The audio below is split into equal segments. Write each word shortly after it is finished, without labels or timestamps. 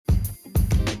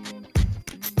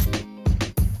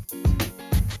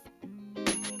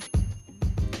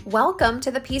Welcome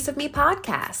to the Peace of Me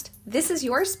podcast. This is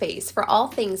your space for all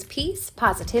things peace,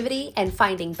 positivity, and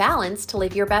finding balance to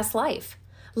live your best life.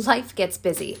 Life gets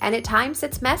busy, and at times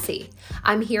it's messy.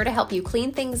 I'm here to help you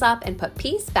clean things up and put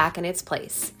peace back in its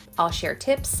place. I'll share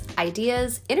tips,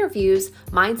 ideas, interviews,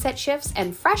 mindset shifts,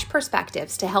 and fresh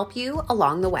perspectives to help you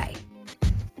along the way.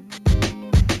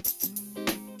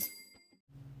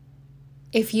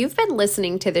 If you've been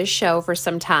listening to this show for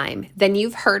some time, then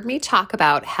you've heard me talk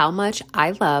about how much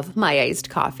I love my iced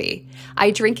coffee.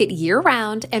 I drink it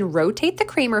year-round and rotate the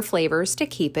creamer flavors to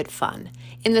keep it fun.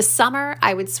 In the summer,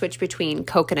 I would switch between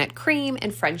coconut cream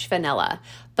and French vanilla.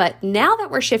 But now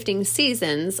that we're shifting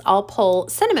seasons, I'll pull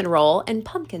cinnamon roll and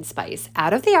pumpkin spice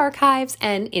out of the archives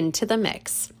and into the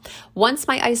mix. Once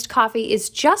my iced coffee is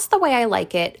just the way I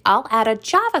like it, I'll add a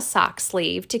Java sock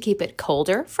sleeve to keep it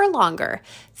colder for longer.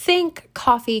 Think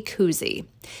coffee koozie.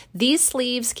 These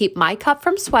sleeves keep my cup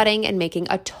from sweating and making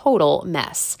a total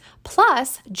mess.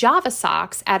 Plus, Java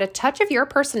socks add a touch of your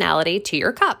personality to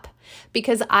your cup.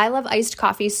 Because I love iced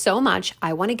coffee so much,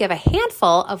 I want to give a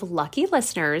handful of lucky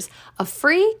listeners a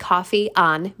free coffee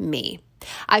on me.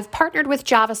 I've partnered with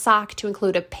Java Sock to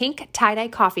include a pink tie-dye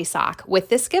coffee sock with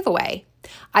this giveaway.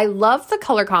 I love the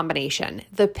color combination.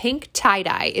 The pink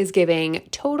tie-dye is giving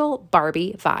total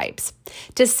Barbie vibes.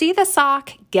 To see the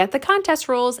sock, get the contest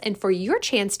rules, and for your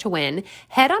chance to win,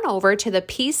 head on over to the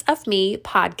Peace of Me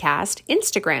podcast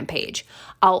Instagram page.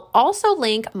 I'll also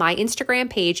link my Instagram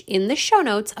page in the show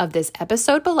notes of this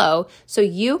episode below so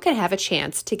you can have a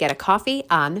chance to get a coffee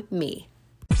on me.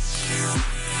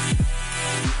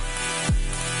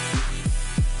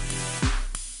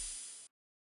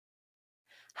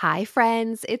 Hi,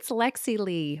 friends. It's Lexi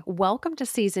Lee. Welcome to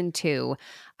season 2.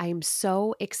 I am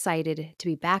so excited to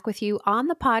be back with you on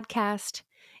the podcast.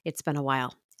 It's been a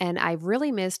while, and I've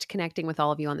really missed connecting with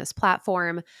all of you on this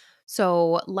platform.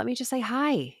 So let me just say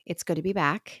hi. It's good to be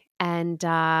back. And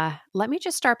let me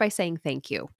just start by saying thank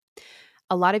you.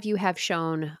 A lot of you have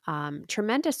shown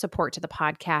tremendous support to the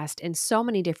podcast in so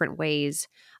many different ways,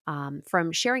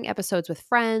 from sharing episodes with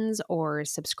friends or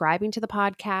subscribing to the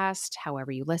podcast,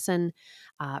 however you listen,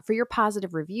 for your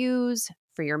positive reviews,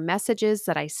 for your messages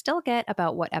that I still get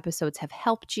about what episodes have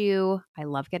helped you. I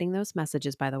love getting those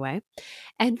messages, by the way.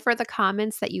 And for the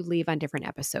comments that you leave on different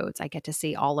episodes. I get to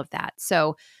see all of that.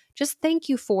 So just thank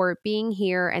you for being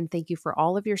here and thank you for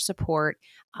all of your support.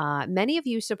 Many of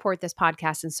you support this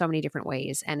podcast in so many different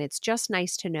ways, and it's just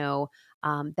nice to know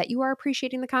that you are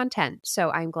appreciating the content.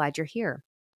 So I'm glad you're here.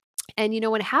 And you know,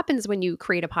 what happens when you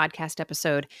create a podcast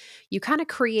episode, you kind of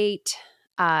create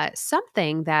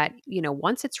something that, you know,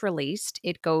 once it's released,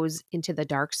 it goes into the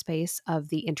dark space of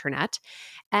the internet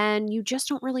and you just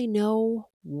don't really know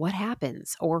what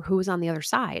happens or who's on the other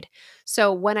side.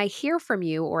 So when I hear from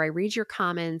you or I read your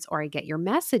comments or I get your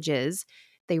messages,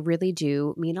 they really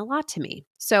do mean a lot to me.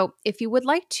 So if you would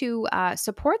like to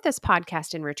support this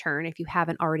podcast in return, if you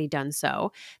haven't already done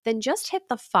so, then just hit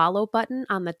the follow button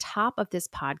on the top of this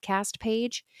podcast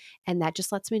page, and that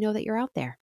just lets me know that you're out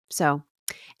there. So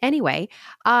anyway,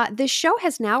 this show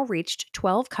has now reached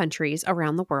 12 countries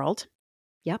around the world.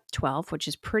 Yep, 12, which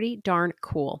is pretty darn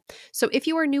cool. So if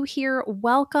you are new here,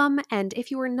 welcome. And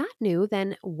if you are not new,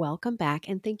 then welcome back.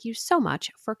 And thank you so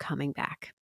much for coming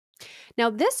back. Now,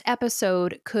 this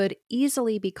episode could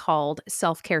easily be called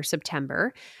Self-Care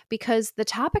September because the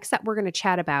topics that we're going to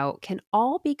chat about can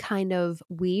all be kind of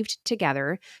weaved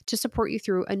together to support you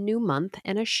through a new month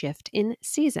and a shift in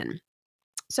season.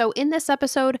 So in this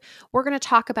episode, we're going to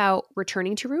talk about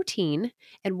returning to routine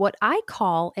and what I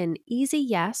call an easy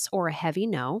yes or a heavy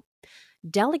no,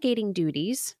 delegating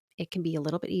duties. It can be a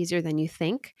little bit easier than you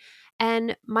think.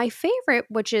 And my favorite,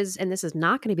 which is, and this is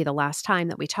not going to be the last time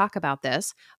that we talk about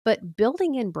this, but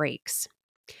building in breaks.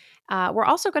 We're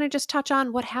also going to just touch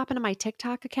on what happened to my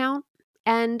TikTok account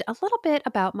and a little bit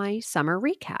about my summer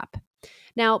recap.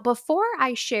 Now, before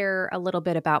I share a little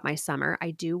bit about my summer,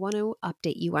 I do want to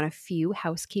update you on a few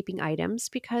housekeeping items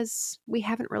because we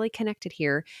haven't really connected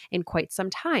here in quite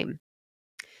some time.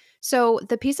 So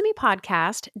the Peace of Me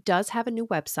podcast does have a new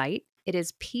website. It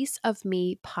is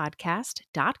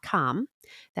peaceofmepodcast.com.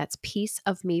 That's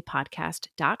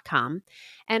peaceofmepodcast.com.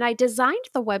 And I designed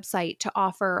the website to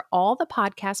offer all the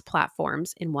podcast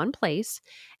platforms in one place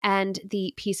and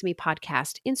the Peace of Me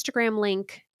podcast Instagram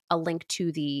link, a link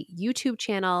to the YouTube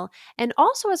channel, and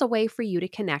also as a way for you to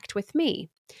connect with me.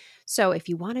 So if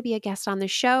you want to be a guest on the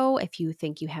show, if you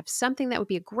think you have something that would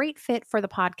be a great fit for the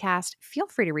podcast, feel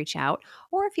free to reach out.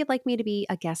 Or if you'd like me to be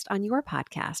a guest on your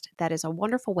podcast, that is a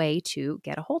wonderful way to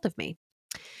get a hold of me.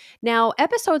 Now,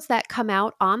 episodes that come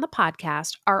out on the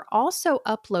podcast are also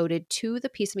uploaded to the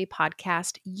Piece of Me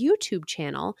podcast YouTube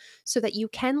channel so that you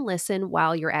can listen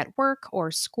while you're at work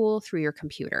or school through your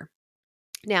computer.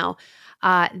 Now,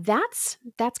 that's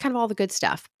kind of all the good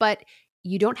stuff, but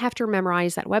you don't have to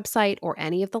memorize that website or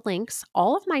any of the links.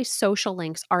 All of my social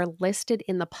links are listed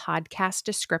in the podcast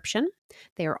description.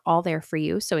 They are all there for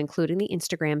you, so including the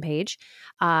Instagram page,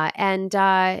 and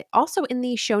also in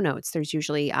the show notes. There's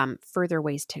usually further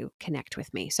ways to connect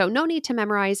with me. So no need to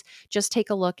memorize. Just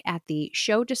take a look at the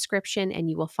show description, and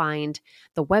you will find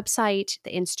the website,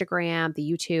 the Instagram,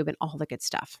 the YouTube, and all the good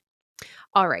stuff.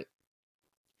 All right.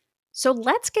 So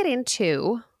let's get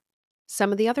into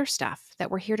some of the other stuff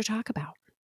that we're here to talk about.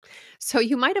 So,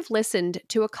 you might have listened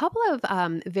to a couple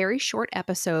of very short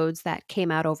episodes that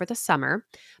came out over the summer,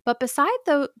 but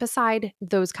beside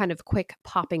those kind of quick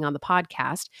popping on the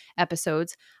podcast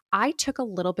episodes, I took a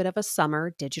little bit of a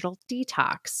summer digital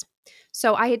detox.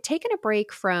 So, I had taken a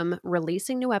break from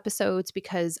releasing new episodes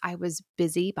because I was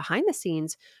busy behind the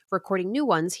scenes recording new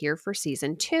ones here for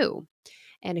season 2.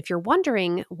 And if you're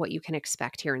wondering what you can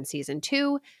expect here in season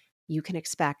 2, you can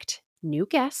expect new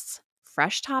guests,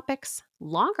 fresh topics,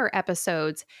 longer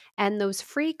episodes, and those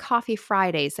free Coffee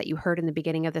Fridays that you heard in the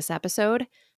beginning of this episode,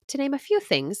 to name a few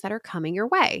things that are coming your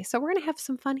way. So, we're going to have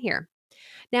some fun here.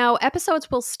 Now,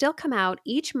 episodes will still come out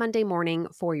each Monday morning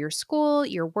for your school,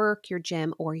 your work, your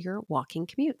gym, or your walking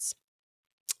commutes.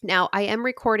 Now, I am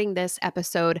recording this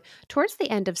episode towards the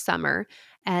end of summer,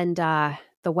 and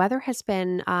the weather has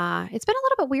been it's been a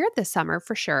little bit weird this summer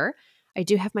for sure. I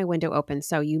do have my window open,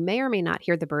 so you may or may not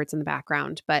hear the birds in the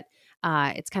background, but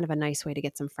it's kind of a nice way to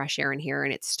get some fresh air in here,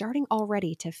 and it's starting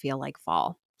already to feel like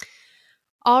fall.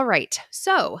 All right,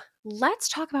 so let's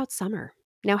talk about summer.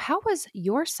 Now, how was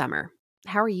your summer?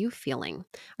 How are you feeling?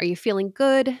 Are you feeling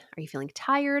good? Are you feeling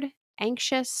tired,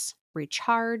 anxious,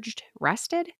 recharged,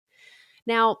 rested?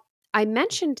 Now, I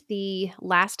mentioned the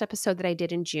last episode that I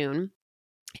did in June,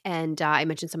 and I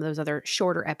mentioned some of those other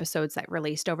shorter episodes that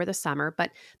released over the summer.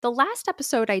 But the last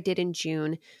episode I did in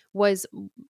June was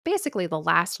basically the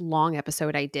last long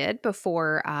episode I did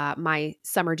before my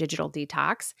summer digital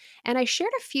detox. And I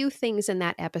shared a few things in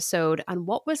that episode on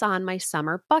what was on my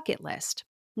summer bucket list.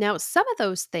 Now, some of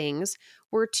those things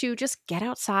were to just get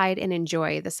outside and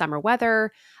enjoy the summer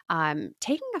weather,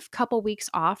 taking a couple weeks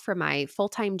off from my full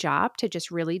time job to just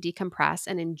really decompress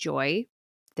and enjoy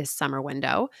this summer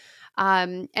window.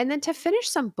 And then to finish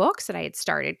some books that I had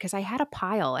started because I had a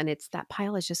pile and that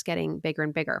pile is just getting bigger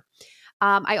and bigger.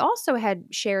 I also had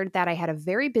shared that I had a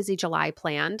very busy July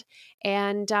planned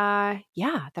and that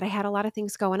I had a lot of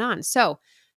things going on. So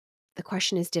the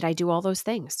question is, did I do all those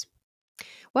things?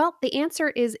 Well, the answer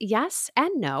is yes and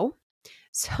no.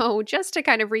 So, just to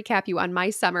kind of recap you on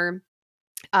my summer,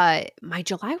 my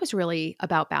July was really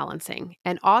about balancing,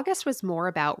 and August was more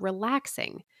about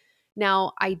relaxing.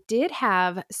 Now, I did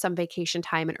have some vacation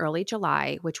time in early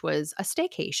July, which was a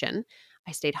staycation.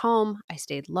 I stayed home, I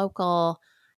stayed local,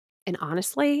 and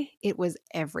honestly, it was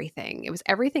everything. It was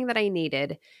everything that I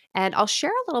needed. And I'll share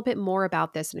a little bit more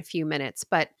about this in a few minutes,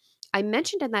 but I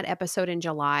mentioned in that episode in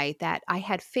July that I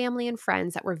had family and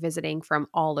friends that were visiting from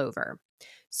all over.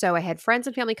 So I had friends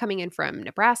and family coming in from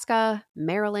Nebraska,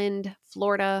 Maryland,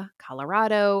 Florida,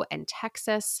 Colorado, and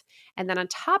Texas. And then on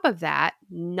top of that,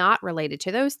 not related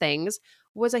to those things,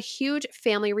 was a huge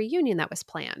family reunion that was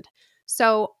planned.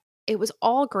 So it was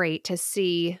all great to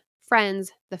see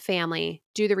friends, the family,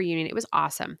 do the reunion. It was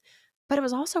awesome. But it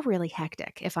was also really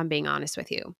hectic, if I'm being honest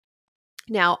with you.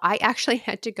 Now, I actually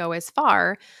had to go as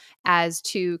far as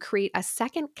to create a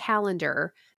second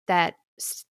calendar that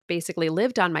basically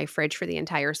lived on my fridge for the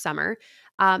entire summer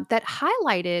that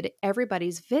highlighted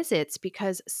everybody's visits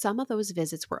because some of those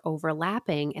visits were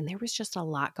overlapping and there was just a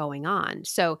lot going on.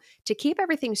 So, to keep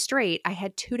everything straight, I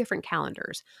had two different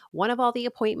calendars, one of all the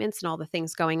appointments and all the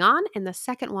things going on, and the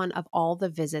second one of all the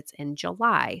visits in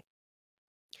July.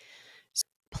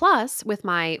 Plus, with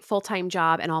my full time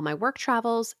job and all my work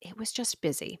travels, it was just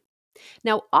busy.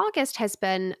 Now, August has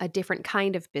been a different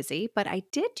kind of busy, but I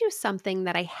did do something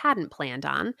that I hadn't planned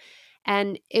on.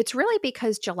 And it's really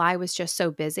because July was just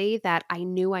so busy that I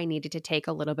knew I needed to take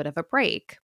a little bit of a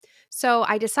break. So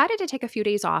I decided to take a few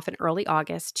days off in early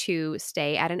August to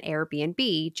stay at an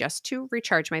Airbnb just to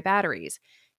recharge my batteries.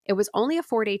 It was only a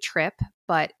 4-day trip,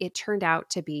 but it turned out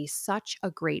to be such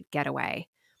a great getaway.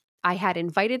 I had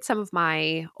invited some of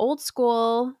my old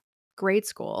school, grade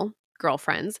school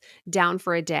girlfriends down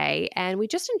for a day and we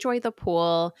just enjoyed the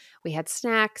pool. We had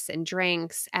snacks and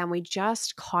drinks and we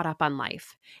just caught up on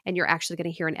life. And you're actually going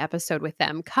to hear an episode with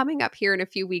them coming up here in a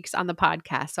few weeks on the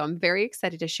podcast. So I'm very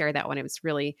excited to share that one. It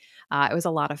was a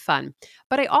lot of fun.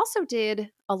 But I also did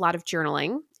a lot of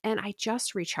journaling and I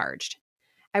just recharged.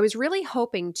 I was really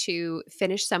hoping to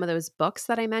finish some of those books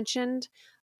that I mentioned,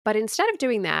 but instead of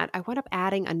doing that, I wound up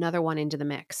adding another one into the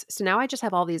mix. So now I just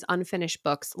have all these unfinished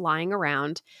books lying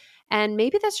around. And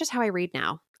maybe that's just how I read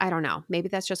now. I don't know. Maybe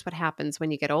that's just what happens when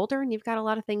you get older and you've got a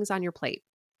lot of things on your plate.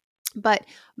 But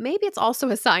maybe it's also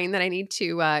a sign that I need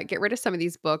to get rid of some of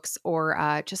these books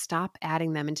or just stop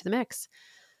adding them into the mix.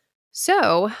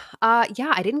 So,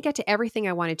 yeah, I didn't get to everything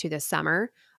I wanted to this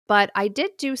summer, but I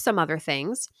did do some other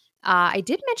things. I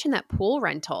did mention that pool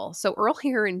rental. So,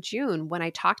 earlier in June, when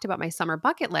I talked about my summer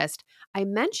bucket list, I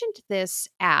mentioned this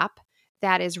app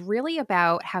that is really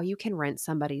about how you can rent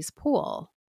somebody's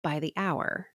pool by the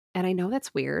hour. And I know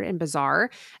that's weird and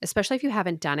bizarre, especially if you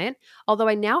haven't done it. Although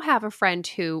I now have a friend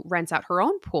who rents out her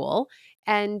own pool.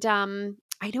 And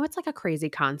I know it's like a crazy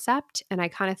concept. And I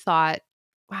kind of thought,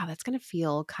 wow, that's going to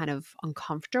feel kind of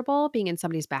uncomfortable being in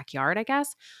somebody's backyard, I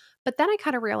guess. But then I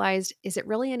kind of realized, is it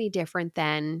really any different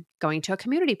than going to a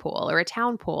community pool or a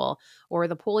town pool or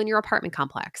the pool in your apartment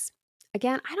complex?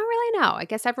 Again, I don't really know. I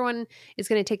guess everyone is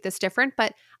going to take this different,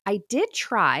 but I did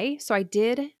try. So I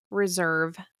did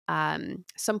reserve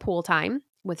some pool time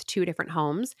with two different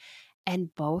homes,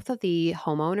 and both of the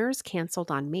homeowners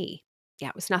canceled on me. Yeah,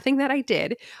 it was nothing that I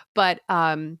did, but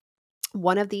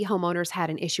one of the homeowners had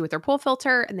an issue with their pool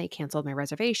filter and they canceled my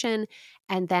reservation.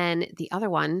 And then the other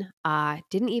one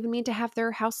didn't even mean to have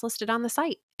their house listed on the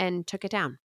site and took it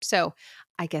down. So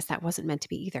I guess that wasn't meant to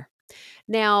be either.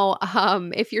 Now,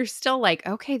 if you're still like,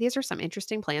 okay, these are some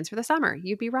interesting plans for the summer,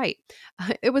 you'd be right.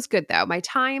 It was good though. My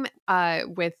time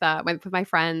with my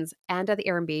friends and at the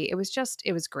Airbnb,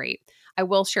 it was great. I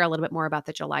will share a little bit more about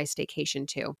the July staycation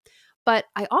too. But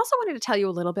I also wanted to tell you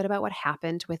a little bit about what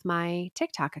happened with my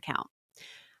TikTok account.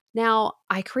 Now,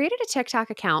 I created a TikTok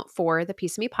account for the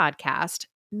Piece of Me podcast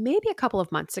maybe a couple of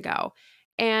months ago.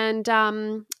 And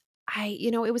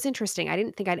it was interesting. I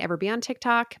didn't think I'd ever be on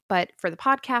TikTok, but for the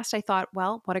podcast, I thought,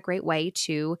 well, what a great way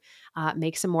to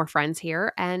make some more friends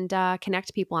here and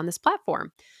connect people on this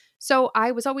platform. So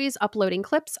I was always uploading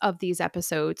clips of these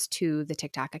episodes to the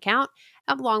TikTok account,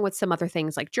 along with some other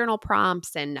things like journal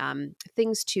prompts and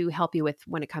things to help you with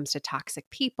when it comes to toxic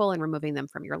people and removing them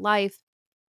from your life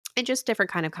and just different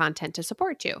kind of content to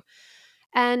support you.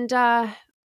 And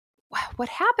what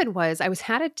happened was I was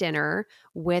at a dinner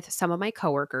with some of my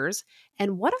coworkers,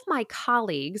 and one of my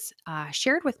colleagues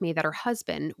shared with me that her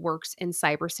husband works in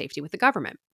cyber safety with the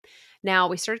government. Now,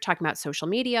 we started talking about social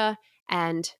media,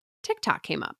 and TikTok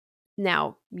came up.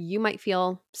 Now, you might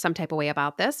feel some type of way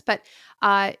about this, but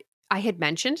I had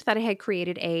mentioned that I had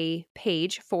created a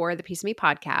page for the Piece of Me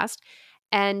podcast.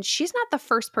 And she's not the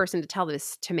first person to tell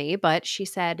this to me, but she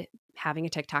said having a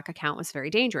TikTok account was very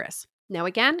dangerous. Now,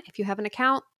 again, if you have an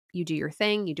account, you do your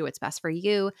thing, you do what's best for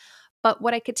you. But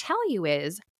what I could tell you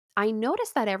is, I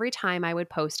noticed that every time I would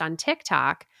post on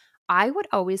TikTok, I would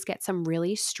always get some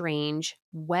really strange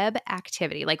web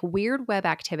activity, like weird web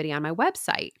activity on my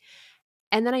website.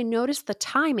 And then I noticed the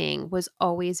timing was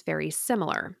always very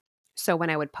similar. So when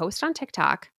I would post on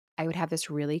TikTok, I would have this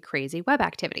really crazy web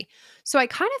activity. So I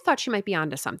kind of thought she might be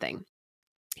onto something.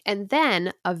 And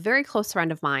then a very close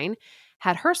friend of mine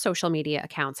had her social media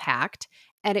accounts hacked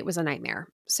and it was a nightmare.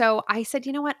 So I said,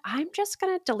 you know what? I'm just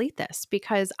going to delete this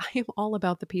because I am all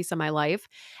about the peace of my life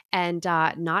and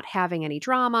not having any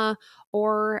drama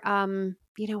or,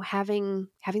 having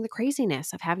the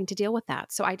craziness of having to deal with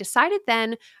that. So I decided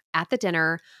then at the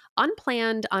dinner,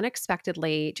 unplanned,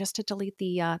 unexpectedly, just to delete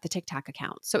the TikTok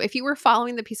account. So if you were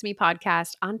following the Piece of Me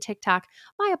podcast on TikTok,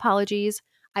 my apologies.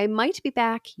 I might be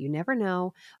back. You never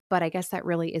know. But I guess that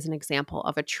really is an example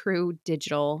of a true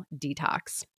digital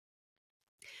detox.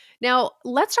 Now,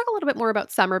 let's talk a little bit more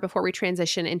about summer before we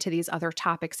transition into these other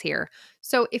topics here.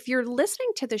 So, if you're listening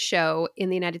to the show in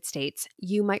the United States,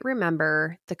 you might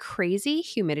remember the crazy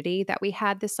humidity that we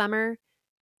had this summer,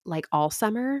 like all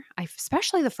summer,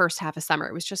 especially the first half of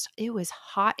summer. It was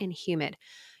hot and humid.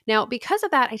 Now, because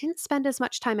of that, I didn't spend as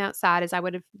much time outside as I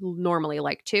would have normally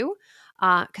liked to,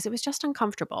 because it was just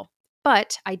uncomfortable.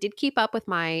 But I did keep up with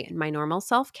my normal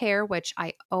self care, which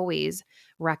I always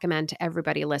recommend to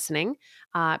everybody listening,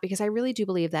 because I really do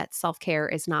believe that self care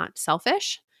is not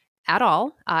selfish at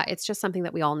all. It's just something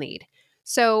that we all need.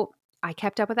 So I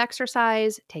kept up with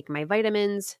exercise, taking my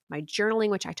vitamins, my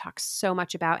journaling, which I talk so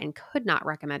much about and could not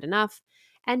recommend enough,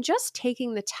 and just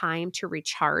taking the time to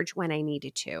recharge when I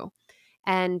needed to.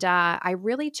 And I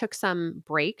really took some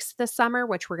breaks this summer,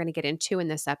 which we're going to get into in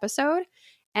this episode.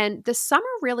 And the summer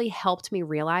really helped me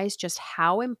realize just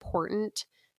how important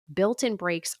built in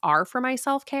breaks are for my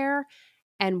self care.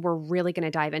 And we're really going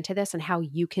to dive into this and how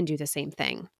you can do the same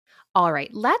thing. All right,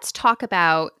 let's talk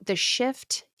about the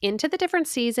shift into the different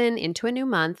season, into a new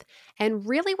month. And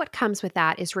really, what comes with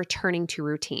that is returning to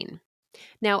routine.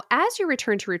 Now, as you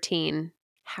return to routine,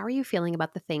 how are you feeling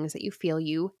about the things that you feel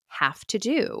you have to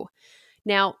do?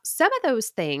 Now, some of those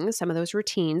things, some of those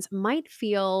routines might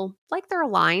feel like they're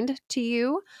aligned to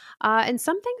you, and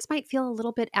some things might feel a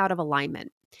little bit out of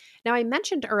alignment. Now, I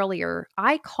mentioned earlier,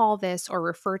 I call this or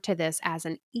refer to this as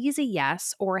an easy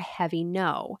yes or a heavy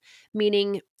no,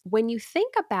 meaning when you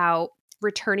think about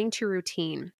returning to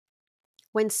routine,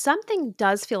 when something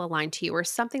does feel aligned to you or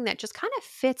something that just kind of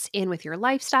fits in with your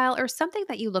lifestyle or something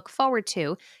that you look forward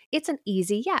to, it's an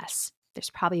easy yes. There's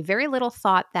probably very little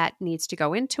thought that needs to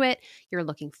go into it. You're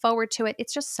looking forward to it.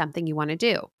 It's just something you want to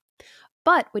do.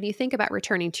 But when you think about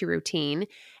returning to routine,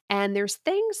 and there's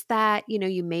things that,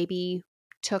 you maybe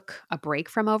took a break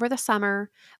from over the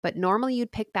summer, but normally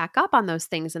you'd pick back up on those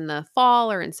things in the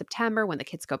fall or in September when the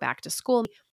kids go back to school.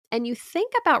 And you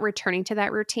think about returning to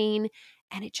that routine,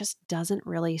 and it just doesn't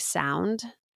really sound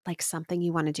like something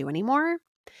you want to do anymore.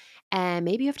 And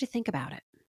maybe you have to think about it.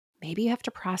 Maybe you have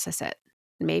to process it.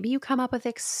 Maybe you come up with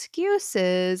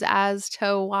excuses as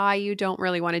to why you don't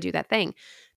really want to do that thing.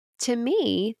 To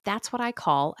me, that's what I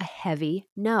call a heavy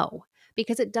no,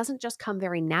 because it doesn't just come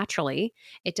very naturally.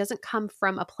 It doesn't come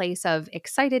from a place of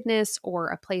excitedness or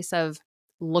a place of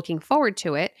looking forward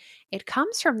to it. It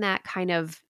comes from that kind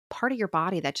of part of your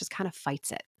body that just kind of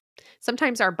fights it.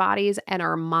 Sometimes our bodies and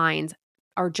our minds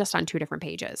are just on two different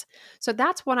pages. So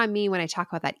that's what I mean when I talk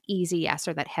about that easy yes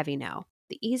or that heavy no.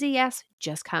 The easy yes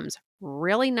just comes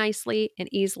really nicely and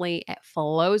easily. It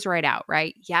flows right out,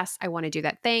 right? Yes, I want to do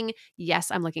that thing.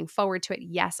 Yes, I'm looking forward to it.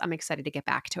 Yes, I'm excited to get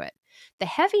back to it. The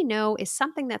heavy no is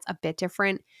something that's a bit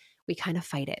different. We kind of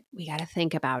fight it. We got to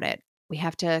think about it. We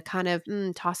have to kind of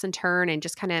toss and turn and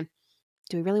just kind of,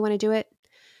 do we really want to do it?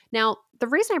 Now, the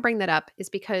reason I bring that up is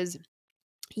because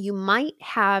you might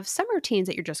have some routines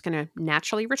that you're just going to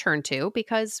naturally return to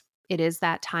because it is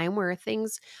that time where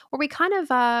we kind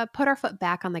of put our foot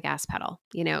back on the gas pedal.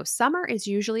 Summer is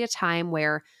usually a time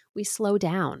where we slow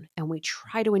down and we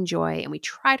try to enjoy and we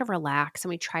try to relax and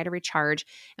we try to recharge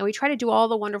and we try to do all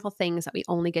the wonderful things that we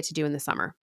only get to do in the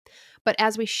summer. But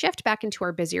as we shift back into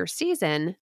our busier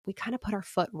season, we kind of put our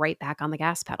foot right back on the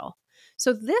gas pedal.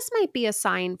 So, this might be a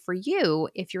sign for you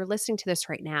if you're listening to this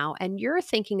right now and you're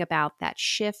thinking about that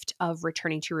shift of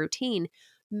returning to routine.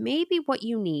 Maybe what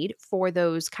you need for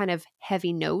those kind of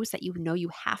heavy no's that you know you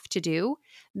have to do,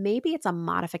 maybe it's a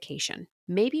modification.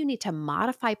 Maybe you need to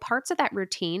modify parts of that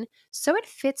routine so it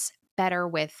fits better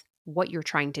with what you're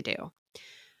trying to do.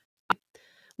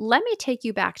 Let me take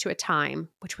you back to a time,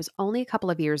 which was only a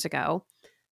couple of years ago,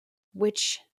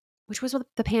 which was with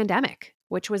the pandemic,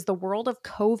 which was the world of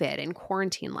COVID and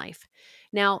quarantine life.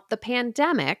 Now, the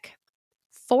pandemic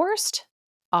forced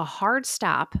a hard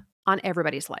stop on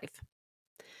everybody's life.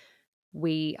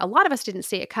 A lot of us didn't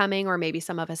see it coming, or maybe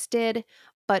some of us did,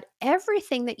 but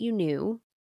everything that you knew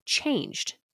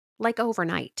changed like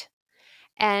overnight.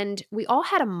 And we all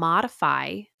had to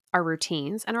modify our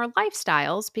routines and our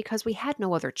lifestyles because we had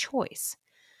no other choice.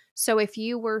 So if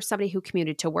you were somebody who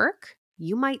commuted to work,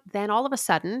 you might then all of a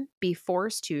sudden be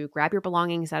forced to grab your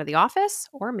belongings out of the office,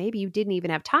 or maybe you didn't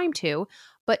even have time to,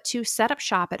 but to set up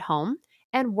shop at home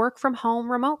and work from home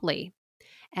remotely.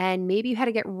 And maybe you had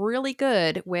to get really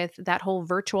good with that whole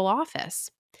virtual office.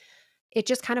 It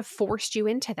just kind of forced you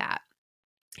into that.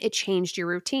 It changed your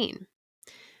routine.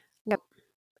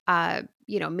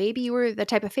 Maybe you were the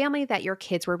type of family that your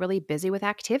kids were really busy with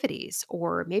activities,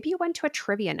 or maybe you went to a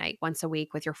trivia night once a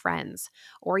week with your friends,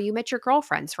 or you met your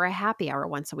girlfriends for a happy hour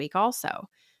once a week also.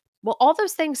 Well, all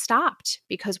those things stopped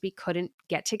because we couldn't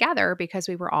get together because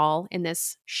we were all in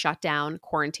this shutdown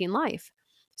quarantine life.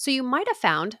 So you might have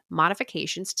found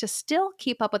modifications to still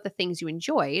keep up with the things you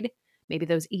enjoyed, maybe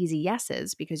those easy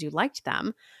yeses because you liked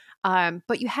them,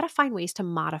 but you had to find ways to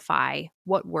modify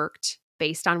what worked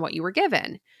based on what you were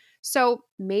given. So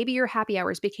maybe your happy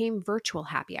hours became virtual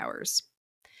happy hours.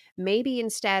 Maybe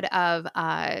instead of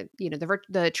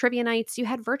the trivia nights, you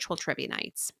had virtual trivia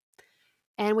nights.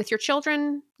 And with your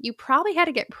children, you probably had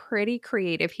to get pretty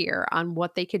creative here on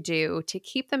what they could do to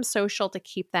keep them social, to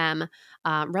keep them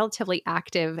relatively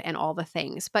active, and all the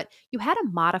things. But you had to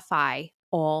modify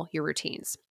all your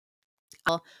routines.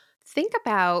 Well, think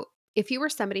about if you were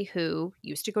somebody who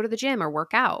used to go to the gym or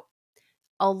work out.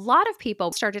 A lot of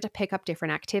people started to pick up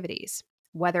different activities,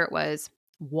 whether it was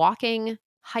walking,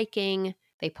 hiking,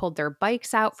 They pulled their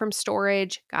bikes out from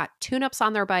storage, got tune-ups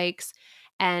on their bikes,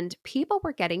 and people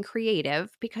were getting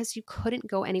creative because you couldn't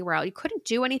go anywhere else. You couldn't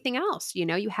do anything else.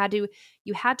 You had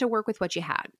to work with what you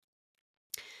had.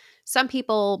 Some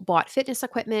people bought fitness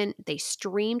equipment, they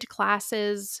streamed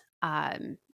classes,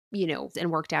 and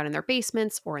worked out in their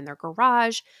basements or in their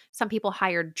garage. Some people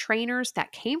hired trainers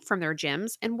that came from their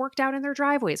gyms and worked out in their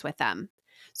driveways with them.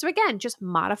 So, again, just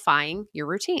modifying your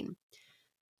routine.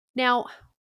 Now,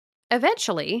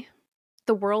 eventually,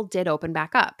 the world did open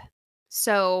back up.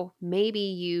 So, maybe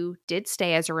you did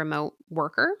stay as a remote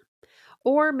worker,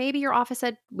 or maybe your office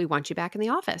said, "We want you back in the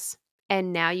office."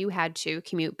 And now you had to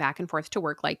commute back and forth to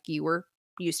work like you were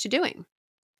used to doing.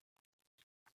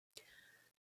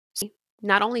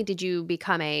 Not only did you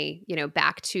become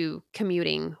back to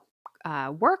commuting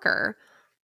worker,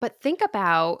 but think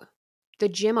about the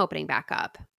gym opening back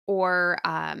up or,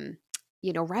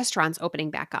 restaurants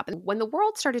opening back up. And when the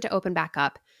world started to open back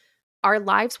up, our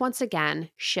lives once again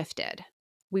shifted.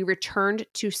 We returned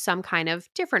to some kind of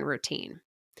different routine.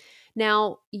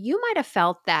 Now, you might have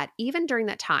felt that even during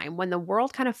that time when the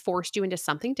world kind of forced you into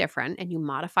something different and you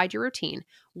modified your routine,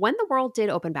 when the world did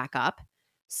open back up,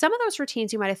 some of those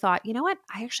routines you might have thought, you know what?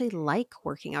 I actually like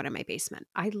working out in my basement.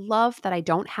 I love that I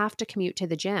don't have to commute to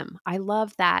the gym. I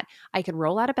love that I can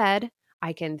roll out of bed.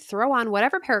 I can throw on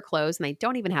whatever pair of clothes and they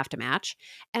don't even have to match.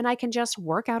 And I can just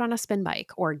work out on a spin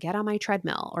bike or get on my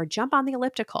treadmill or jump on the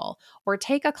elliptical or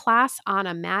take a class on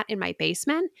a mat in my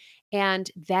basement.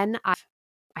 And then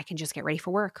I can just get ready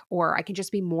for work or I can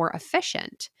just be more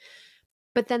efficient.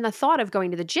 But then the thought of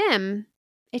going to the gym,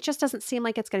 it just doesn't seem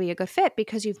like it's going to be a good fit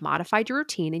because you've modified your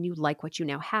routine and you like what you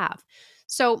now have.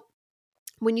 So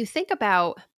when you think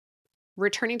about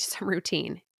returning to some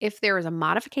routine, if there is a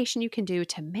modification you can do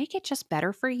to make it just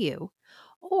better for you,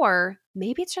 or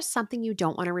maybe it's just something you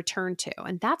don't want to return to.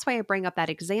 And that's why I bring up that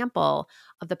example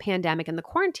of the pandemic and the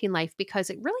quarantine life, because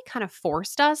it really kind of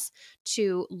forced us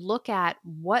to look at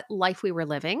what life we were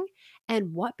living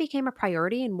and what became a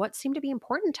priority and what seemed to be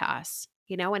important to us,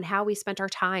 and how we spent our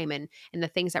time and the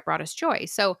things that brought us joy.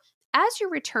 So as you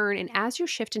return and as you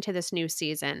shift into this new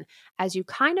season, as you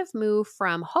kind of move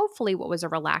from hopefully what was a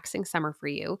relaxing summer for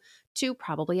you to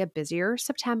probably a busier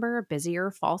September, a busier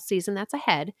fall season that's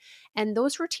ahead, and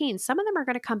those routines, some of them are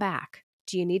going to come back.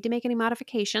 Do you need to make any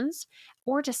modifications?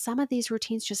 Or do some of these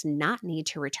routines just not need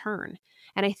to return?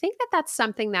 And I think that that's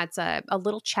something that's a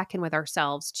little check in with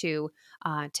ourselves to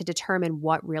determine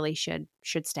what really should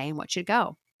stay and what should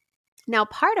go. Now,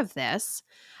 part of this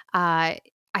uh,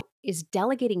 is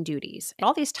delegating duties.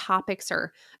 All these topics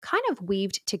are kind of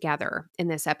weaved together in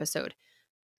this episode.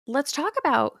 Let's talk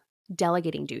about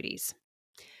delegating duties.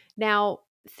 Now,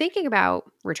 thinking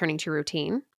about returning to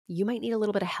routine, you might need a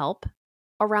little bit of help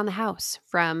around the house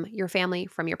from your family,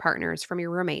 from your partners, from your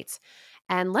roommates.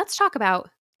 And let's talk about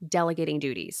delegating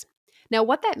duties. Now,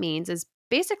 what that means is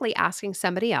basically asking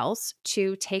somebody else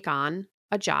to take on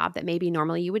a job that maybe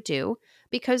normally you would do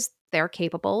because they're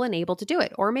capable and able to do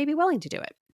it or maybe willing to do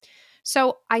it.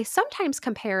 So I sometimes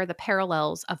compare the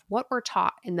parallels of what we're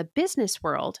taught in the business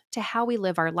world to how we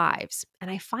live our lives, and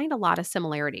I find a lot of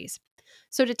similarities.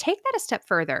 So to take that a step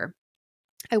further,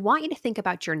 I want you to think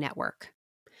about your network.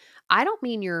 I don't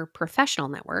mean your professional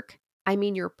network, I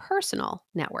mean your personal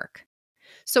network.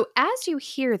 So as you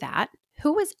hear that,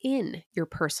 who is in your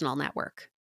personal network?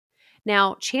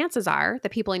 Now, chances are the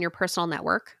people in your personal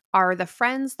network are the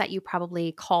friends that you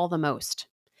probably call the most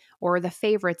or the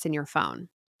favorites in your phone.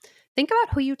 Think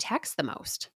about who you text the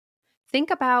most.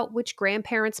 Think about which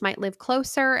grandparents might live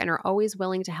closer and are always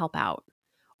willing to help out,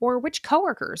 or which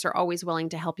coworkers are always willing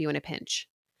to help you in a pinch.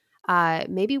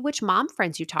 Maybe which mom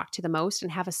friends you talk to the most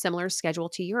and have a similar schedule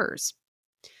to yours.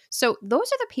 So, those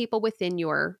are the people within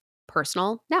your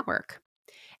personal network.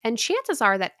 And chances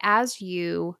are that as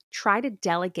you try to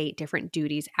delegate different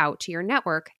duties out to your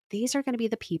network, these are going to be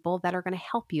the people that are going to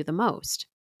help you the most.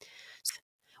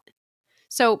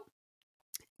 So,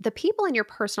 the people in your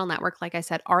personal network, like I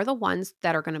said, are the ones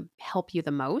that are going to help you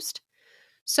the most.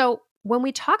 So, when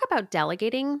we talk about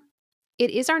delegating, it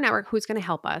is our network who's going to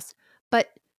help us, but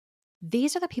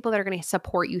these are the people that are going to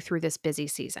support you through this busy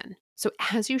season. So,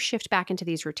 as you shift back into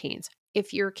these routines,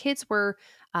 if your kids were,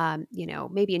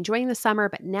 maybe enjoying the summer,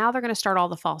 but now they're going to start all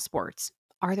the fall sports,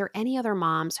 are there any other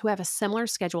moms who have a similar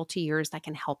schedule to yours that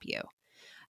can help you?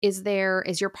 Is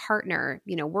your partner,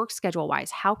 work schedule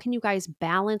wise, how can you guys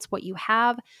balance what you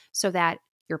have so that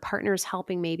your partner is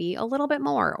helping maybe a little bit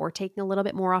more or taking a little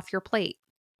bit more off your plate?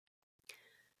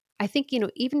 I think,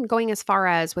 even going as far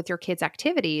as with your kids'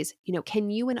 activities,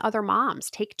 can you and other moms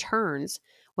take turns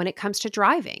when it comes to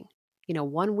driving?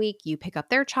 One week you pick up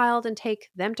their child and take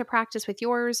them to practice with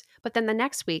yours, but then the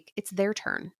next week it's their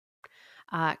turn.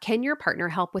 Can your partner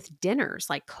help with dinners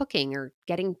like cooking or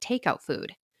getting takeout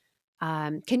food?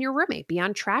 Can your roommate be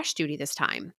on trash duty this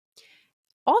time?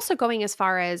 Also, going as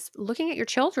far as looking at your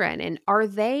children, and are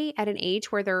they at an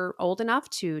age where they're old enough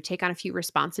to take on a few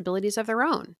responsibilities of their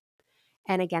own?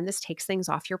 And again, this takes things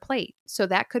off your plate. So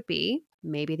that could be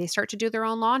maybe they start to do their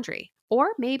own laundry, or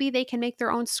maybe they can make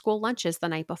their own school lunches the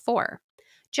night before.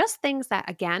 Just things that,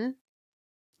 again,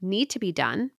 need to be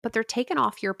done, but they're taken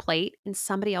off your plate and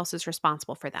somebody else is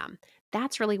responsible for them.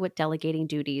 That's really what delegating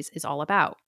duties is all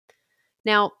about.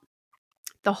 Now,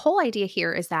 the whole idea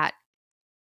here is that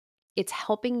it's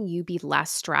helping you be less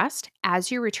stressed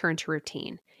as you return to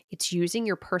routine. It's using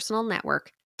your personal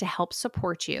network to help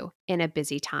support you in a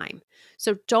busy time.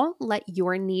 So don't let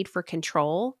your need for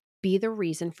control be the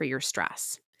reason for your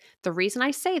stress. The reason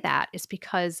I say that is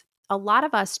because a lot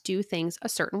of us do things a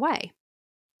certain way,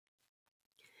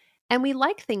 and we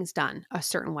like things done a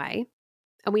certain way,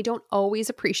 and we don't always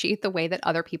appreciate the way that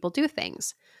other people do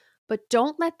things. But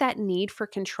don't let that need for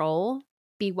control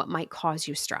be what might cause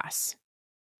you stress.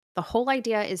 The whole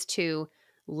idea is to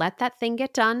let that thing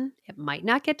get done. It might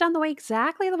not get done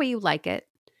exactly the way you like it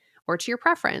or to your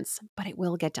preference, but it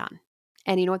will get done.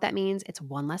 And you know what that means? It's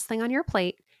one less thing on your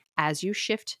plate as you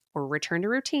shift or return to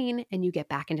routine and you get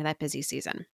back into that busy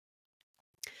season.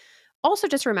 Also,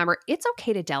 just remember it's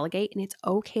okay to delegate and it's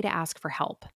okay to ask for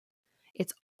help.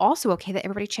 It's also okay that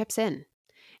everybody chips in.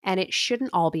 And it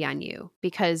shouldn't all be on you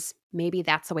because maybe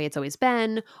that's the way it's always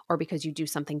been, or because you do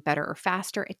something better or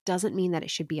faster. It doesn't mean that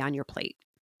it should be on your plate.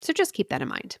 So just keep that in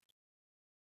mind.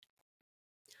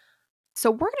 So,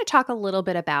 we're going to talk a little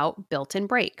bit about built in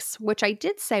breaks, which I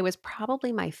did say was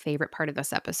probably my favorite part of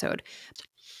this episode.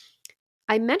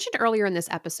 I mentioned earlier in this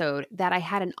episode that I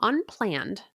had an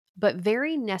unplanned but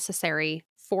very necessary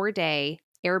 4-day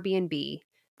Airbnb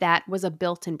that was a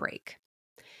built in break.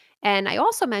 And I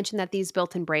also mentioned that these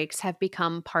built in breaks have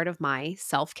become part of my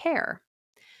self care.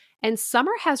 And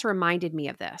summer has reminded me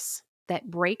of this,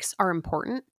 that breaks are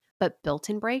important, but built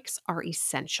in breaks are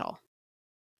essential.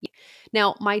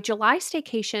 Now, my July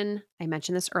staycation, I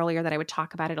mentioned this earlier that I would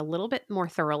talk about it a little bit more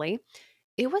thoroughly.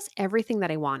 It was everything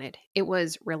that I wanted. It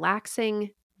was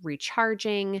relaxing,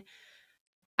 recharging.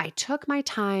 I took my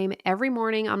time every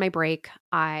morning on my break.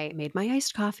 I made my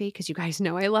iced coffee because you guys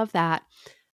know I love that.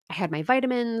 I had my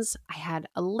vitamins. I had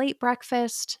a late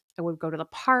breakfast. I would go to the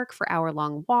park for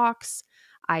hour-long walks.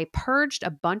 I purged a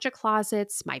bunch of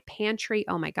closets, my pantry.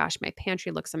 Oh my gosh, my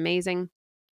pantry looks amazing.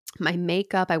 My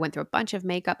makeup, I went through a bunch of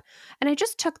makeup, and I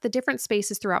just took the different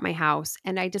spaces throughout my house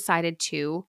and I decided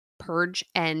to purge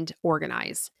and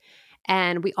organize.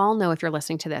 And we all know, if you're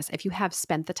listening to this, if you have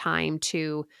spent the time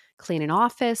to clean an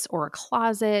office or a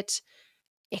closet,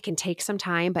 it can take some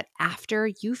time, but after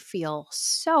you feel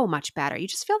so much better. You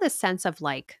just feel this sense of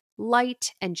like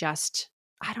light and just,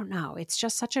 I don't know, it's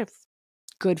just such a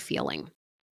good feeling.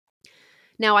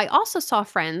 Now, I also saw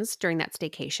friends during that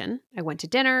staycation. I went to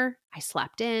dinner, I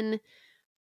slept in,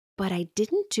 but I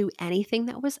didn't do anything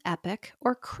that was epic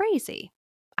or crazy.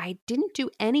 I didn't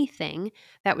do anything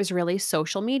that was really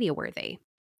social media worthy,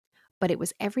 but it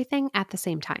was everything at the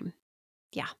same time.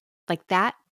 Yeah. Like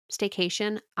that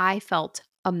staycation, I felt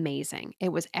amazing. It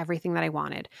was everything that I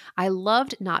wanted. I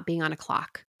loved not being on a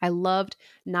clock. I loved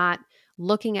not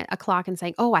looking at a clock and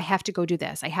saying, "Oh, I have to go do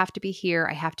this. I have to be here.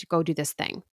 I have to go do this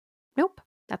thing." Nope.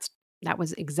 That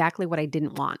was exactly what I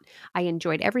didn't want. I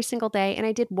enjoyed every single day and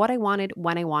I did what I wanted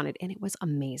when I wanted, and it was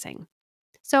amazing.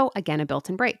 So again, a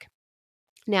built-in break.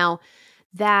 Now,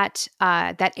 that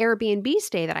Airbnb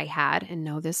stay that I had, and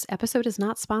no, this episode is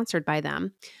not sponsored by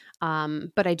them,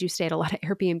 but I do stay at a lot of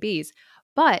Airbnbs.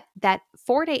 But that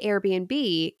 4-day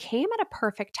Airbnb came at a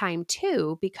perfect time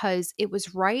too, because it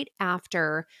was right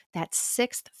after that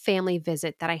sixth family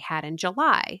visit that I had in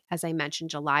July. As I mentioned,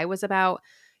 July was about,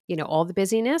 all the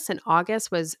busyness, and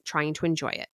August was trying to enjoy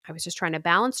it. I was just trying to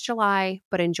balance July,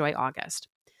 but enjoy August.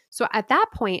 So at that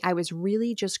point, I was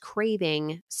really just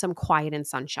craving some quiet and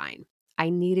sunshine. I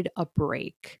needed a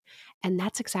break. And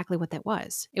that's exactly what that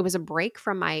was. It was a break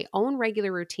from my own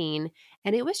regular routine,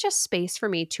 and it was just space for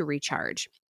me to recharge.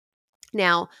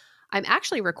 Now, I'm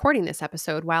actually recording this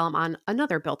episode while I'm on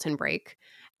another built in break.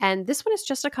 And this one is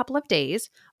just a couple of days,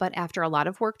 but after a lot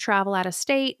of work travel out of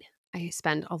state, I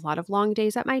spend a lot of long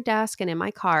days at my desk and in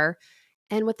my car.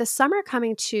 And with the summer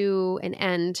coming to an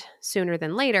end sooner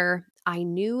than later, I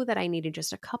knew that I needed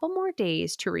just a couple more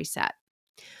days to reset.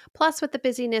 Plus, with the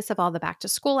busyness of all the back to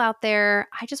school out there,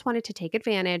 I just wanted to take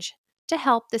advantage to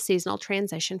help the seasonal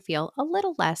transition feel a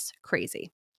little less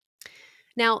crazy.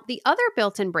 Now, the other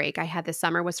built in break I had this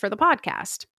summer was for the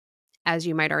podcast. As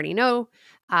you might already know,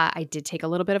 I did take a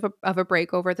little bit of a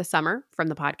break over the summer from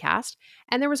the podcast,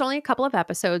 and there was only a couple of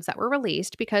episodes that were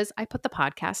released because I put the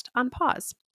podcast on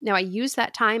pause. Now, I used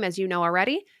that time, as you know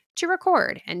already, to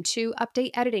record and to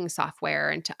update editing software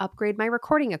and to upgrade my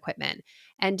recording equipment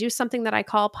and do something that I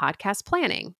call podcast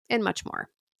planning and much more.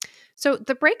 So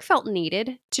the break felt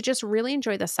needed to just really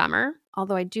enjoy the summer,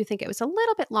 although I do think it was a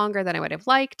little bit longer than I would have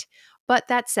liked. But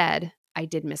that said, I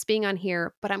did miss being on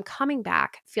here, but I'm coming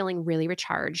back feeling really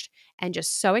recharged and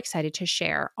just so excited to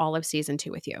share all of season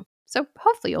 2 with you. So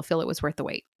hopefully you'll feel it was worth the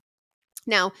wait.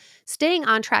 Now, staying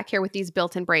on track here with these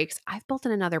built in breaks, I've built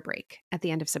in another break at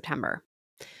the end of September.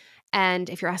 And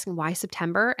if you're asking why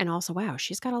September, and also, wow,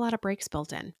 she's got a lot of breaks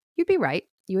built in, you'd be right.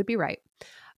 You would be right.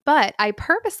 But I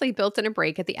purposely built in a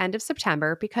break at the end of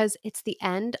September because it's the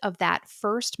end of that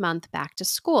first month back to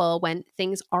school when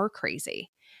things are crazy.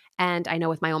 And I know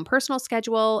with my own personal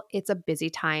schedule, it's a busy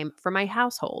time for my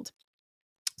household.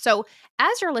 So,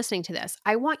 as you're listening to this,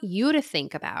 I want you to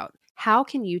think about how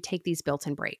can you take these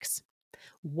built-in breaks?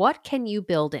 What can you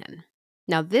build in?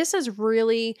 Now, this is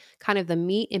really kind of the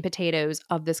meat and potatoes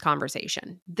of this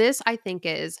conversation. This, I think,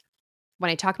 is when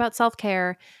I talk about self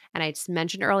care, and I just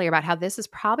mentioned earlier about how this is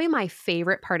probably my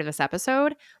favorite part of this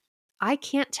episode, I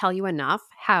can't tell you enough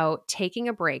how taking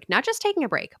a break, not just taking a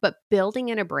break, but building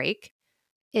in a break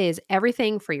is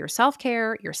everything for your self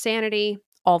care, your sanity,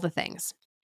 all the things.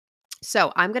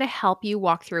 So I'm going to help you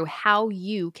walk through how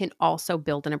you can also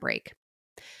build in a break.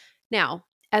 Now,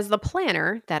 as the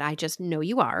planner that I just know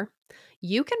you are,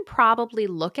 you can probably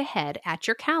look ahead at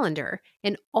your calendar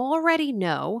and already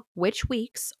know which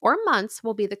weeks or months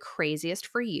will be the craziest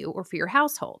for you or for your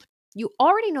household. You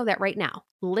already know that right now,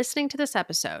 listening to this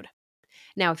episode.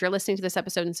 Now, if you're listening to this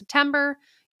episode in September,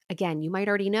 again, you might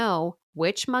already know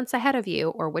which months ahead of you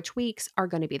or which weeks are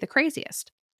going to be the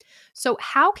craziest. So,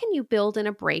 how can you build in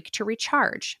a break to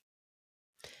recharge?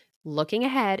 Looking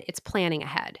ahead, it's planning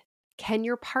ahead. Can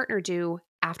your partner do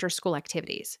after school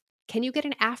activities? Can you get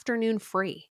an afternoon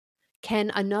free?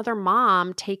 Can another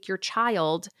mom take your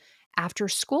child after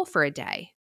school for a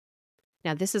day?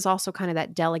 Now, this is also kind of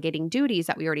that delegating duties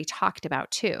that we already talked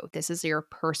about too. This is your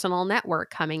personal network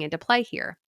coming into play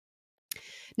here.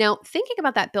 Now, thinking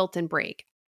about that built in break,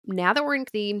 now that we're in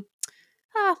the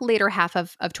later half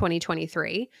of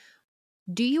 2023,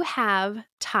 do you have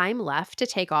time left to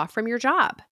take off from your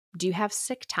job? Do you have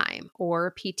sick time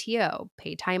or PTO,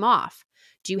 paid time off?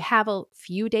 Do you have a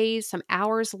few days, some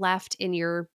hours left in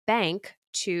your bank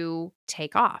to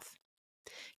take off?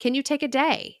 Can you take a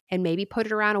day and maybe put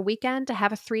it around a weekend to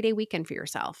have a 3-day weekend for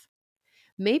yourself?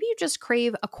 Maybe you just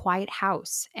crave a quiet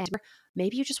house, and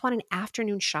maybe you just want an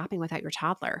afternoon shopping without your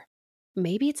toddler.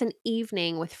 Maybe it's an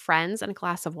evening with friends and a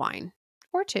glass of wine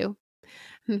or two.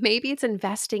 Maybe it's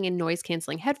investing in noise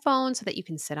canceling headphones so that you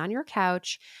can sit on your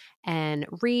couch and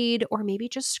read, or maybe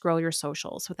just scroll your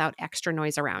socials without extra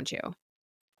noise around you.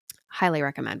 Highly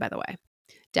recommend, by the way.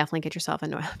 Definitely get yourself a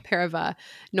a pair of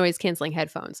noise canceling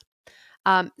headphones.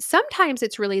 Sometimes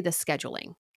it's really the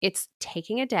scheduling. It's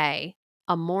taking a day,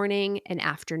 a morning, an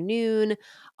afternoon,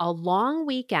 a long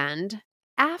weekend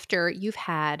after you've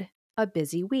had a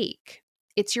busy week.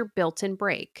 It's your built in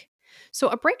break. So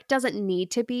a break doesn't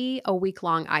need to be a week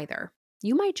long either.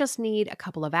 You might just need a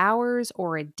couple of hours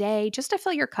or a day just to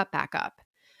fill your cup back up.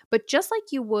 But just like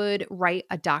you would write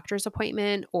a doctor's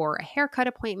appointment or a haircut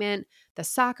appointment, the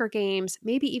soccer games,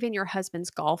 maybe even your husband's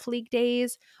golf league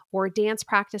days or dance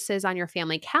practices on your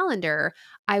family calendar,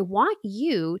 I want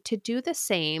you to do the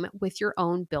same with your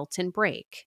own built in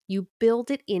break. You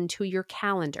build it into your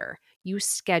calendar, you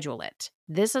schedule it.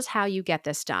 This is how you get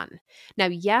this done. Now,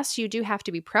 yes, you do have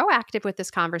to be proactive with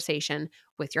this conversation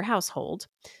with your household.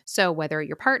 So, whether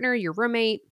your partner, your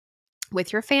roommate,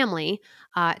 with your family,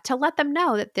 to let them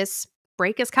know that this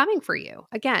break is coming for you.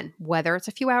 Again, whether it's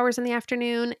a few hours in the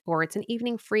afternoon or it's an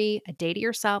evening free, a day to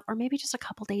yourself, or maybe just a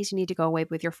couple days you need to go away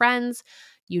with your friends,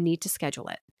 you need to schedule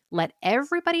it. Let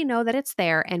everybody know that it's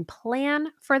there and plan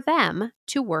for them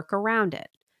to work around it.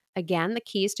 Again, the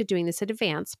key is to doing this in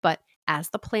advance, but as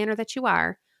the planner that you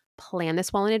are, plan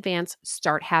this well in advance,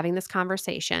 start having this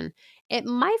conversation. It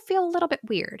might feel a little bit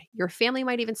weird. Your family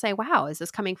might even say, wow, is this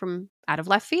coming from out of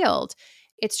left field?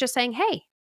 It's just saying, hey,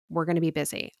 we're going to be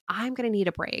busy. I'm going to need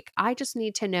a break. I just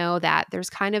need to know that there's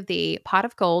kind of the pot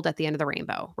of gold at the end of the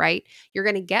rainbow, right? You're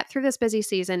going to get through this busy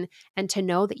season and to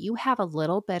know that you have a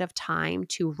little bit of time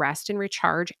to rest and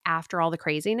recharge after all the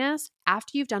craziness,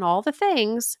 after you've done all the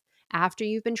things, after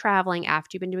you've been traveling,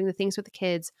 after you've been doing the things with the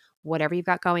kids, whatever you've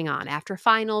got going on, after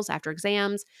finals, after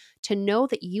exams, to know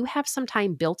that you have some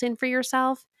time built in for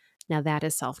yourself. Now that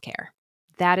is self care.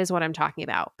 That is what I'm talking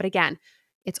about. But again,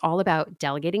 it's all about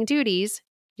delegating duties,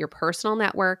 your personal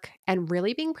network, and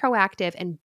really being proactive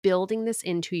and building this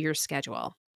into your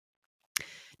schedule.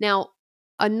 Now,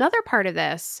 another part of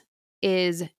this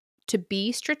is to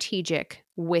be strategic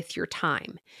with your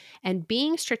time. And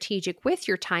being strategic with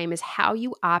your time is how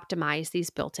you optimize these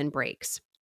built in breaks.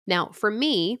 Now, for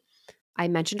me, I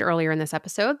mentioned earlier in this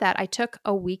episode that I took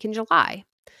a week in July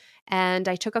and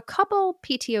I took a couple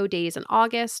PTO days in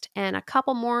August and a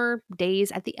couple more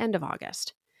days at the end of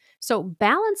August. So,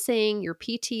 balancing your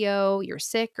PTO, your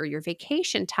sick, or your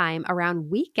vacation time around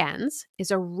weekends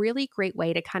is a really great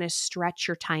way to kind of stretch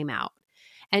your time out.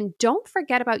 And don't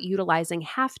forget about utilizing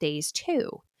half days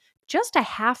too. Just a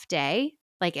half day,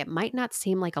 like it might not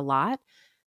seem like a lot,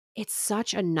 it's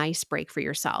such a nice break for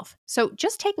yourself. So,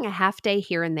 just taking a half day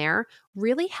here and there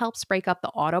really helps break up the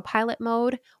autopilot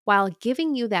mode while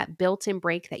giving you that built in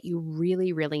break that you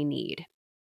really, really need.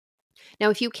 Now,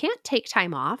 if you can't take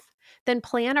time off, then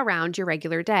plan around your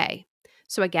regular day.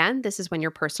 So, again, this is when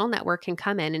your personal network can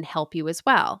come in and help you as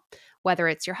well. Whether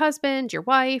it's your husband, your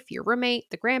wife, your roommate,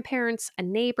 the grandparents, a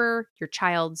neighbor, your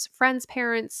child's friend's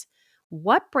parents,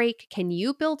 what break can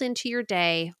you build into your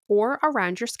day or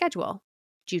around your schedule?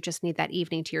 Do you just need that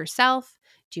evening to yourself?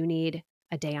 Do you need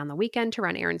a day on the weekend to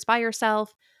run errands by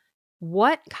yourself?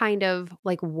 What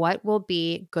will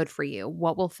be good for you?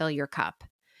 What will fill your cup?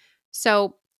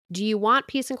 So, do you want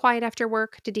peace and quiet after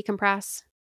work to decompress?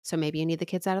 So maybe you need the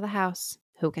kids out of the house.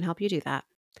 Who can help you do that?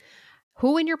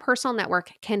 Who in your personal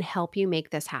network can help you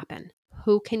make this happen?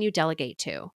 Who can you delegate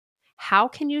to? How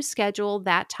can you schedule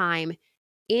that time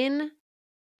in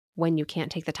when you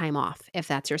can't take the time off, if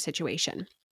that's your situation?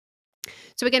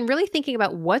 So, again, really thinking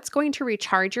about what's going to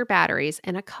recharge your batteries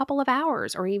in a couple of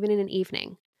hours or even in an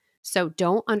evening. So,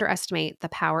 don't underestimate the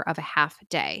power of a half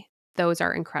day. Those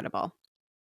are incredible.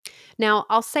 Now,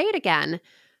 I'll say it again,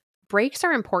 breaks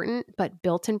are important, but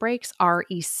built in breaks are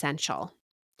essential.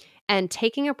 And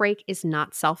taking a break is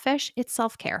not selfish, it's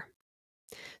self care.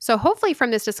 So, hopefully, from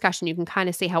this discussion, you can kind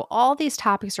of see how all these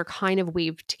topics are kind of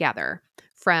weaved together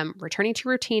from returning to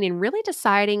routine and really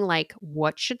deciding like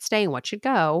what should stay and what should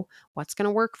go, what's going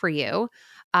to work for you.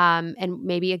 And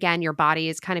maybe, again, your body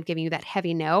is kind of giving you that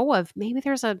heavy no of maybe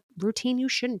there's a routine you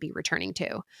shouldn't be returning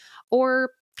to. Or,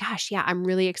 gosh, yeah, I'm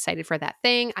really excited for that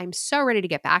thing. I'm so ready to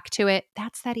get back to it.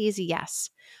 That's that easy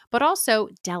yes. But also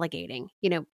delegating,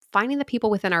 finding the people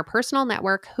within our personal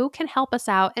network who can help us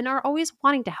out and are always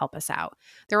wanting to help us out.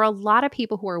 There are a lot of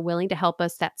people who are willing to help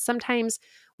us that sometimes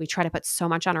we try to put so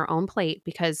much on our own plate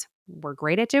because we're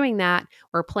great at doing that.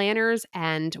 We're planners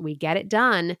and we get it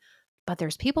done, but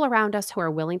there's people around us who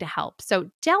are willing to help.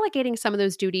 So delegating some of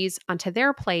those duties onto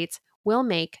their plates will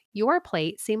make your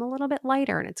plate seem a little bit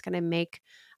lighter and it's going to make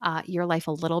your life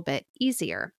a little bit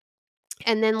easier.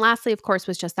 And then lastly, of course,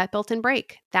 was just that built-in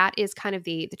break. That is kind of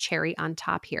the cherry on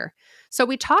top here. So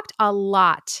we talked a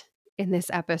lot in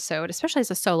this episode, especially as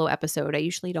a solo episode. I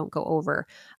usually don't go over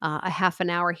a half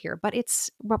an hour here, but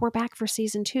we're back for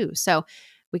season 2. So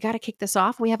we got to kick this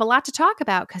off. We have a lot to talk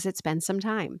about because it's been some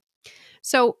time.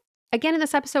 So again, in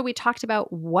this episode, we talked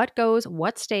about what goes,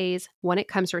 what stays when it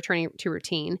comes to returning to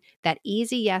routine, that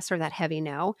easy yes or that heavy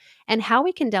no, and how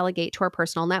we can delegate to our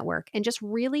personal network, and just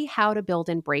really how to build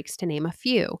in breaks, to name a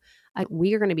few.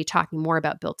 We are going to be talking more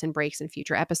about built-in breaks in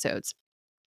future episodes.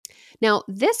 Now,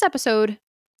 this episode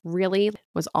really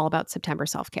was all about September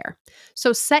self-care.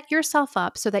 So set yourself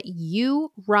up so that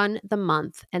you run the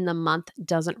month and the month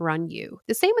doesn't run you.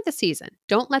 The same with the season.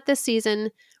 Don't let this season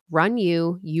run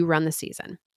you, you run the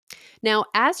season. Now,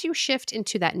 as you shift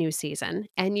into that new season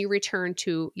and you return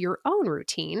to your own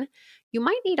routine, you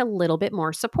might need a little bit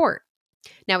more support.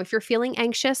 Now, if you're feeling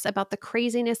anxious about the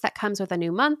craziness that comes with a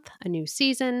new month, a new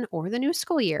season, or the new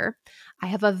school year, I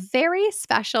have a very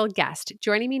special guest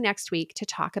joining me next week to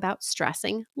talk about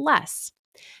stressing less.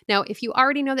 Now, if you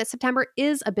already know that September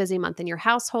is a busy month in your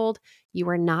household, you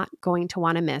are not going to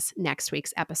want to miss next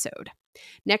week's episode.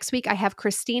 Next week, I have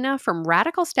Christina from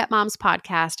Radical Stepmoms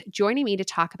podcast joining me to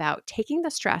talk about taking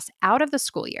the stress out of the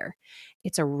school year.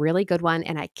 It's a really good one,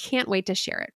 and I can't wait to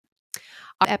share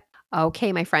it.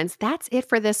 Okay, my friends, that's it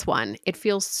for this one. It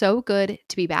feels so good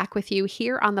to be back with you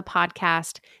here on the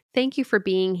podcast. Thank you for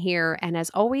being here. And as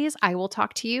always, I will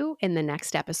talk to you in the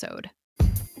next episode.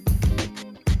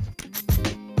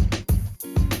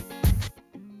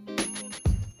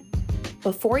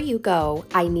 Before you go,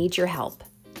 I need your help.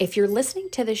 If you're listening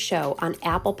to this show on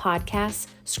Apple Podcasts,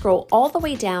 scroll all the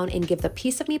way down and give the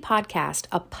Piece of Me podcast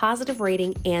a positive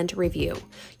rating and review.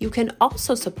 You can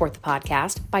also support the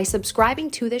podcast by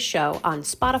subscribing to this show on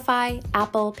Spotify,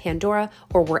 Apple, Pandora,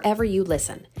 or wherever you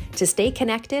listen. To stay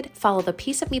connected, follow the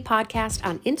Piece of Me podcast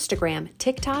on Instagram,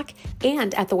 TikTok,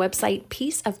 and at the website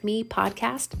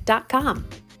pieceofmepodcast.com.